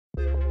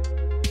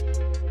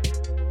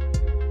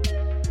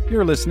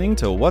You're listening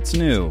to What's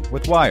New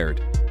with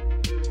Wired.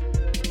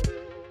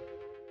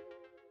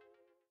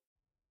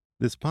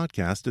 This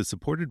podcast is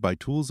supported by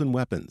Tools and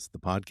Weapons, the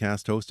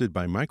podcast hosted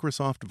by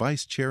Microsoft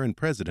Vice Chair and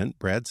President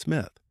Brad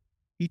Smith.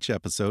 Each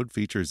episode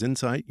features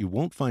insight you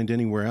won't find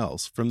anywhere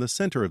else from the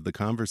center of the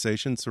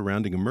conversation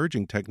surrounding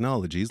emerging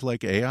technologies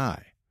like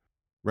AI.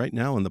 Right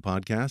now in the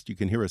podcast, you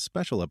can hear a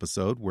special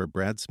episode where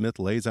Brad Smith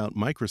lays out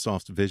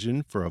Microsoft's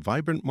vision for a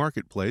vibrant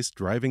marketplace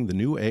driving the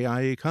new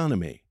AI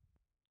economy.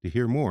 To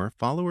hear more,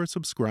 follow or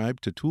subscribe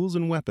to Tools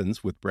and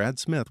Weapons with Brad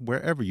Smith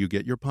wherever you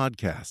get your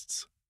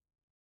podcasts.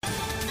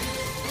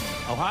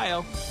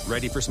 Ohio,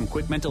 ready for some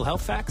quick mental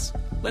health facts?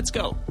 Let's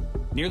go.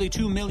 Nearly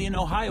 2 million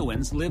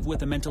Ohioans live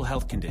with a mental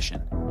health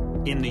condition.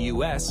 In the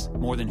U.S.,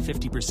 more than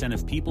 50%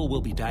 of people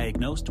will be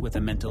diagnosed with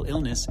a mental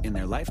illness in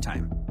their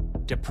lifetime.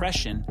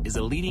 Depression is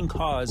a leading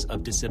cause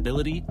of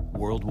disability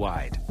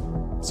worldwide.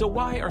 So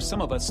why are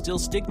some of us still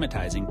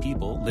stigmatizing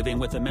people living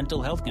with a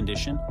mental health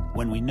condition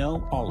when we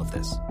know all of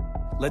this?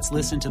 Let's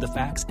listen to the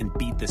facts and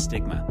beat the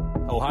stigma.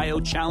 Ohio,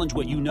 challenge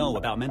what you know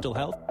about mental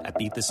health at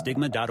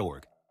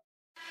beatthestigma.org.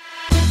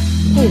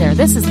 Hey there,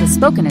 this is the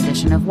spoken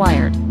edition of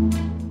Wired.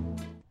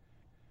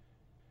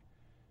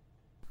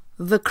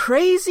 The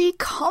crazy,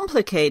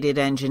 complicated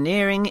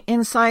engineering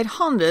inside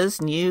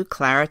Honda's new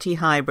Clarity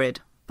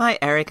Hybrid by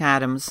Eric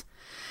Adams.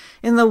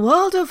 In the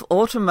world of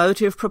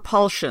automotive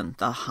propulsion,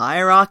 the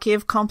hierarchy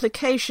of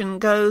complication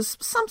goes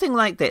something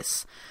like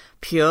this.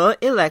 Pure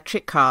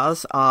electric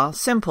cars are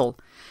simple.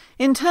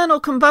 Internal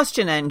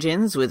combustion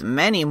engines with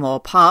many more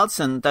parts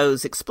and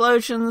those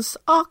explosions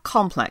are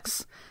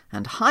complex.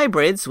 And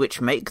hybrids,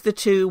 which make the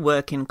two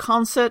work in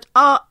concert,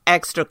 are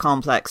extra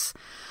complex.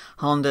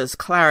 Honda's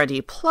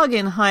Clarity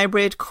plug-in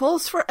hybrid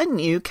calls for a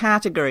new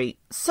category,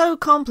 so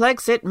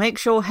complex it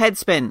makes your head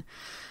spin.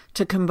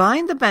 To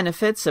combine the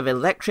benefits of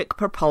electric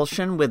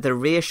propulsion with the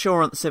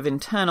reassurance of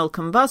internal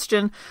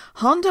combustion,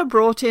 Honda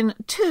brought in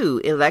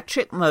 2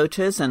 electric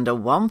motors and a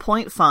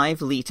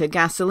 1.5-litre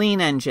gasoline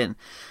engine.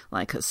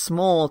 Like a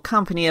small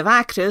company of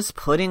actors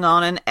putting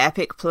on an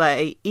epic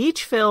play,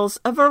 each fills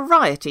a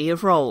variety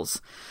of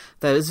roles.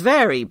 Those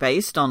vary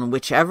based on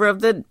whichever of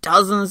the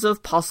dozens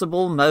of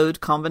possible mode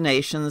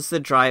combinations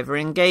the driver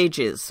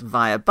engages,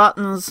 via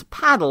buttons,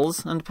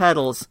 paddles, and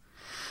pedals.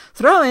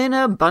 Throw in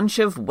a bunch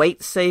of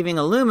weight-saving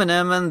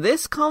aluminum and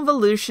this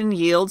convolution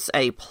yields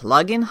a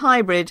plug-in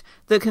hybrid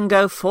that can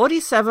go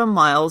 47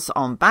 miles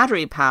on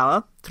battery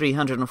power,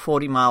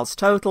 340 miles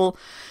total,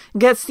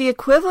 gets the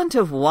equivalent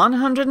of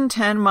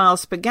 110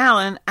 miles per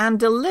gallon and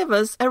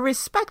delivers a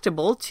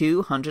respectable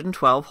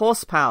 212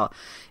 horsepower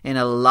in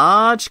a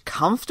large,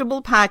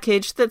 comfortable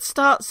package that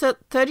starts at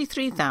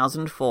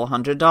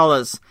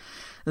 $33,400.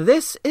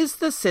 This is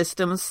the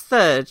system's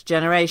 3rd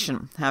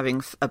generation,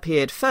 having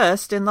appeared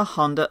first in the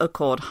Honda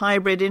Accord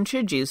Hybrid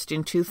introduced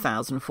in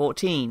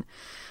 2014.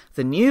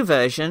 The new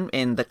version,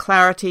 in the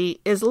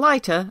Clarity, is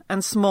lighter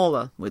and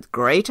smaller, with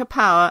greater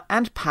power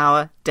and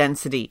power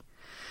density.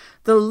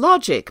 The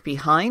logic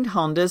behind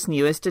Honda's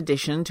newest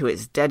addition to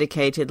its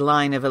dedicated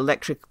line of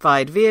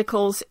electrified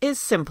vehicles is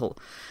simple.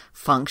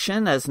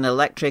 Function as an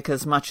electric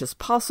as much as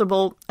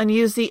possible and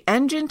use the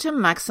engine to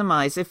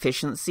maximize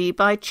efficiency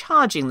by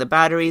charging the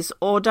batteries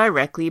or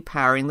directly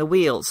powering the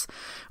wheels,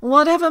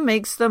 whatever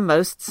makes the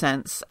most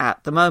sense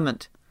at the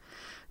moment.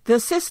 The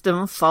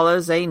system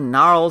follows a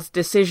gnarled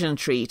decision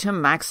tree to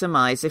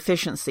maximize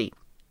efficiency.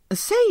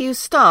 Say you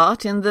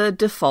start in the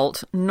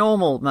default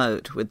normal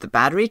mode with the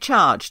battery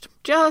charged,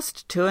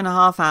 just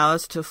 2.5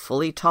 hours to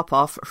fully top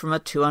off from a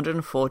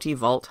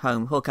 240-volt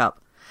home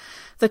hookup.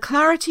 The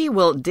Clarity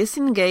will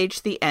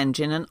disengage the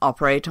engine and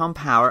operate on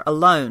power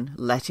alone,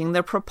 letting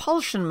the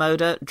propulsion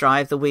motor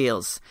drive the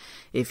wheels.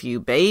 If you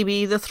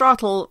baby the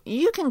throttle,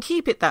 you can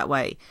keep it that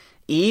way,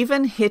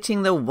 even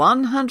hitting the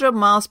 100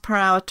 miles per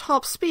hour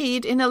top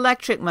speed in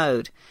electric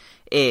mode.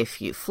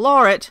 If you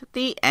floor it,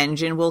 the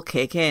engine will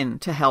kick in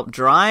to help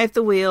drive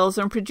the wheels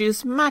and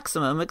produce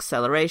maximum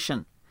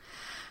acceleration.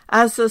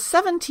 As the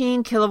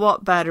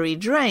 17-kilowatt battery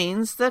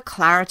drains, the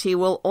Clarity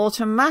will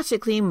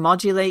automatically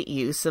modulate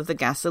use of the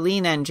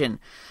gasoline engine,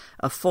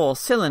 a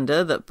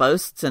 4-cylinder that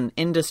boasts an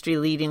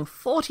industry-leading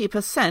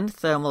 40%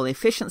 thermal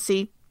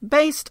efficiency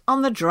based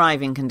on the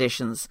driving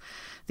conditions.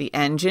 The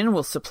engine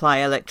will supply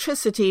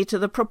electricity to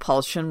the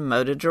propulsion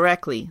motor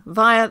directly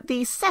via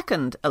the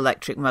 2nd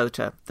electric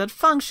motor that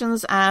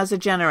functions as a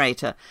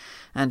generator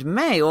and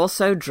may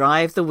also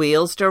drive the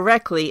wheels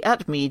directly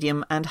at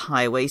medium and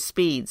highway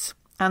speeds.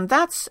 And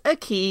that's a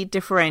key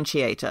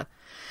differentiator.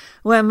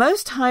 Where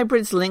most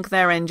hybrids link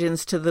their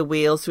engines to the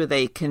wheels with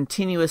a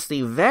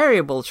continuously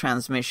variable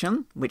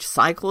transmission, which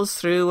cycles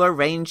through a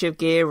range of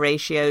gear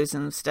ratios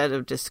instead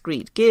of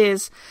discrete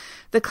gears,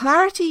 the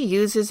Clarity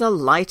uses a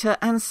lighter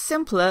and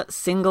simpler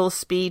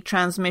single-speed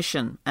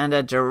transmission and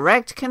a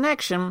direct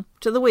connection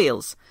to the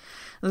wheels.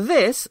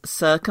 This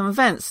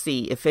circumvents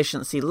the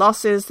efficiency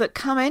losses that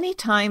come any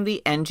time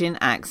the engine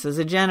acts as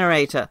a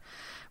generator.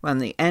 When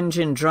the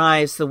engine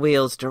drives the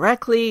wheels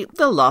directly,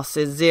 the loss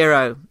is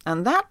zero,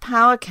 and that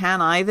power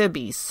can either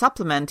be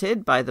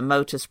supplemented by the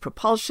motor's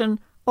propulsion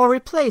or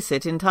replace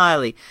it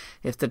entirely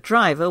if the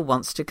driver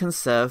wants to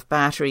conserve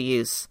battery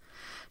use.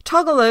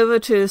 Toggle over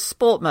to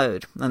Sport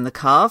mode, and the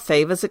car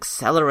favors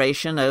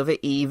acceleration over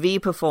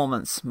EV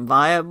performance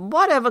via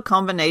whatever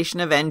combination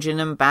of engine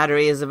and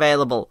battery is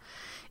available.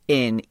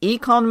 In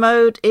Econ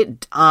mode,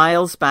 it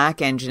dials back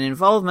engine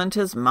involvement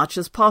as much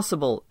as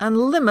possible and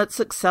limits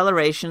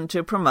acceleration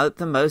to promote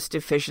the most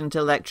efficient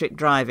electric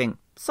driving.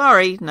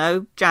 Sorry,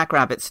 no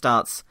jackrabbit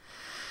starts.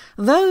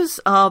 Those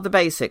are the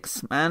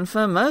basics, and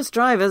for most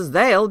drivers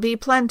they'll be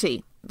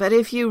plenty. But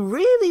if you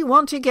really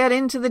want to get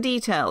into the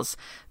details,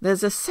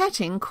 there's a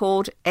setting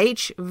called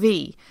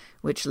HV,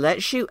 which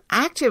lets you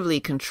actively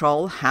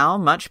control how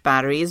much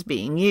battery is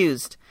being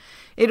used.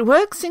 It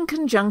works in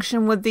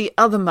conjunction with the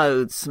other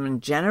modes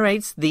and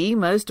generates the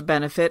most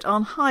benefit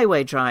on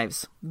highway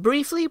drives.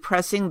 Briefly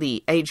pressing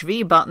the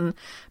HV button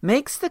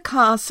makes the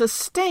car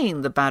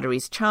sustain the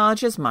battery's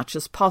charge as much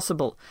as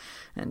possible.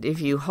 And if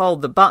you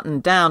hold the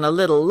button down a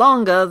little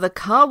longer, the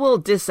car will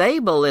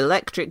disable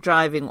electric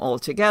driving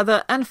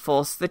altogether and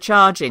force the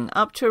charging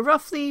up to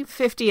roughly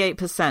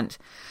 58%.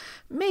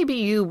 Maybe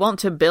you want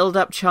to build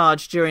up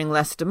charge during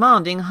less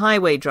demanding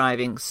highway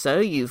driving, so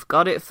you've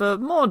got it for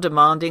more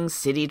demanding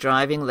city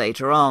driving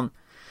later on.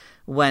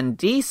 When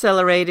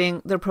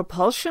decelerating, the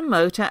propulsion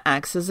motor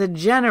acts as a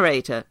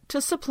generator to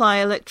supply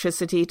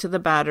electricity to the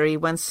battery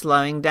when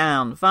slowing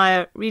down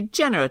via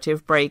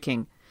regenerative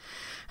braking.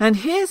 And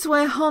here's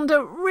where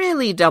Honda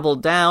really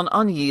doubled down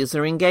on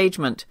user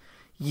engagement.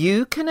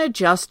 You can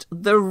adjust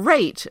the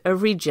rate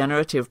of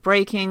regenerative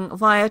braking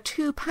via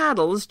two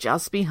paddles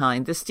just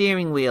behind the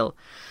steering wheel.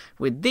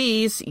 With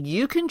these,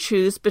 you can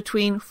choose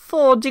between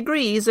 4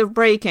 degrees of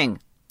braking.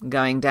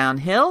 Going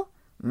downhill,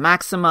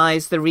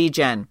 maximize the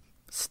regen.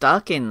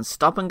 Stuck in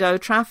stop-and-go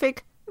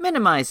traffic,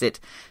 minimize it,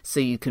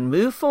 so you can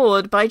move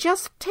forward by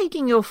just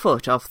taking your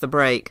foot off the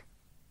brake.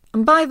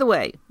 And by the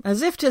way,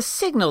 as if to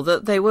signal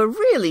that they were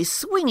really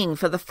swinging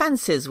for the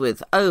fences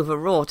with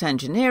overwrought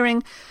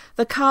engineering,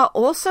 the car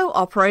also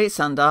operates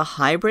under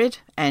hybrid,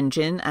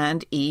 engine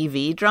and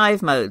EV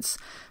drive modes.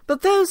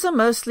 But those are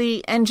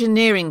mostly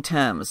engineering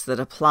terms that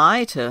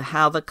apply to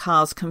how the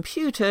car's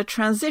computer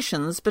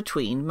transitions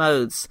between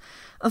modes.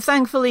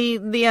 Thankfully,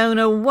 the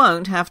owner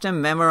won't have to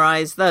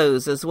memorize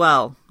those as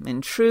well.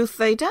 In truth,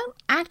 they don't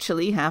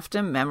actually have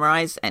to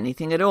memorize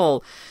anything at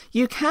all.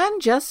 You can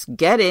just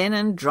get in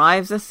and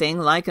drive the thing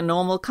like a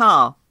normal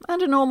car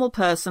and a normal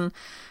person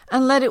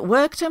and let it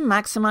work to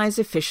maximize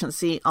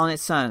efficiency on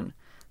its own.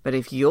 But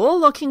if you're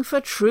looking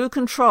for true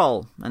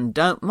control and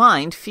don't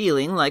mind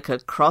feeling like a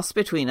cross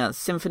between a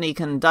symphony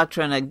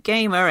conductor and a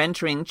gamer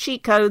entering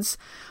cheat codes,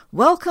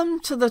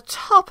 welcome to the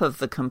top of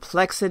the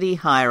complexity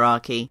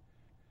hierarchy.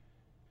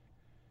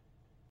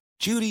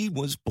 Judy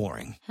was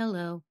boring.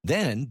 Hello.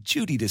 Then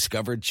Judy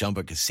discovered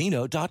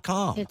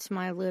ChumbaCasino.com. It's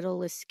my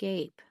little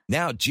escape.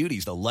 Now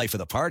Judy's the life of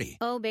the party.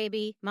 Oh,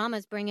 baby,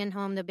 mama's bringing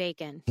home the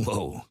bacon.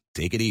 Whoa,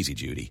 take it easy,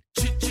 Judy.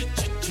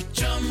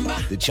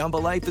 The Chumba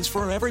life is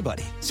for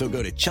everybody. So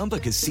go to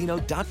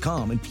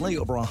ChumbaCasino.com and play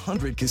over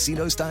 100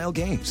 casino-style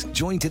games.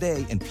 Join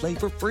today and play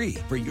for free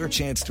for your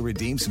chance to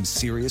redeem some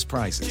serious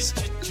prizes.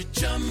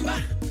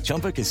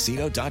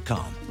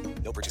 ChumbaCasino.com.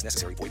 No purchase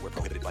necessary. Void where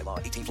prohibited by law.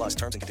 18+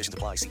 terms and conditions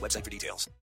apply. See website for details.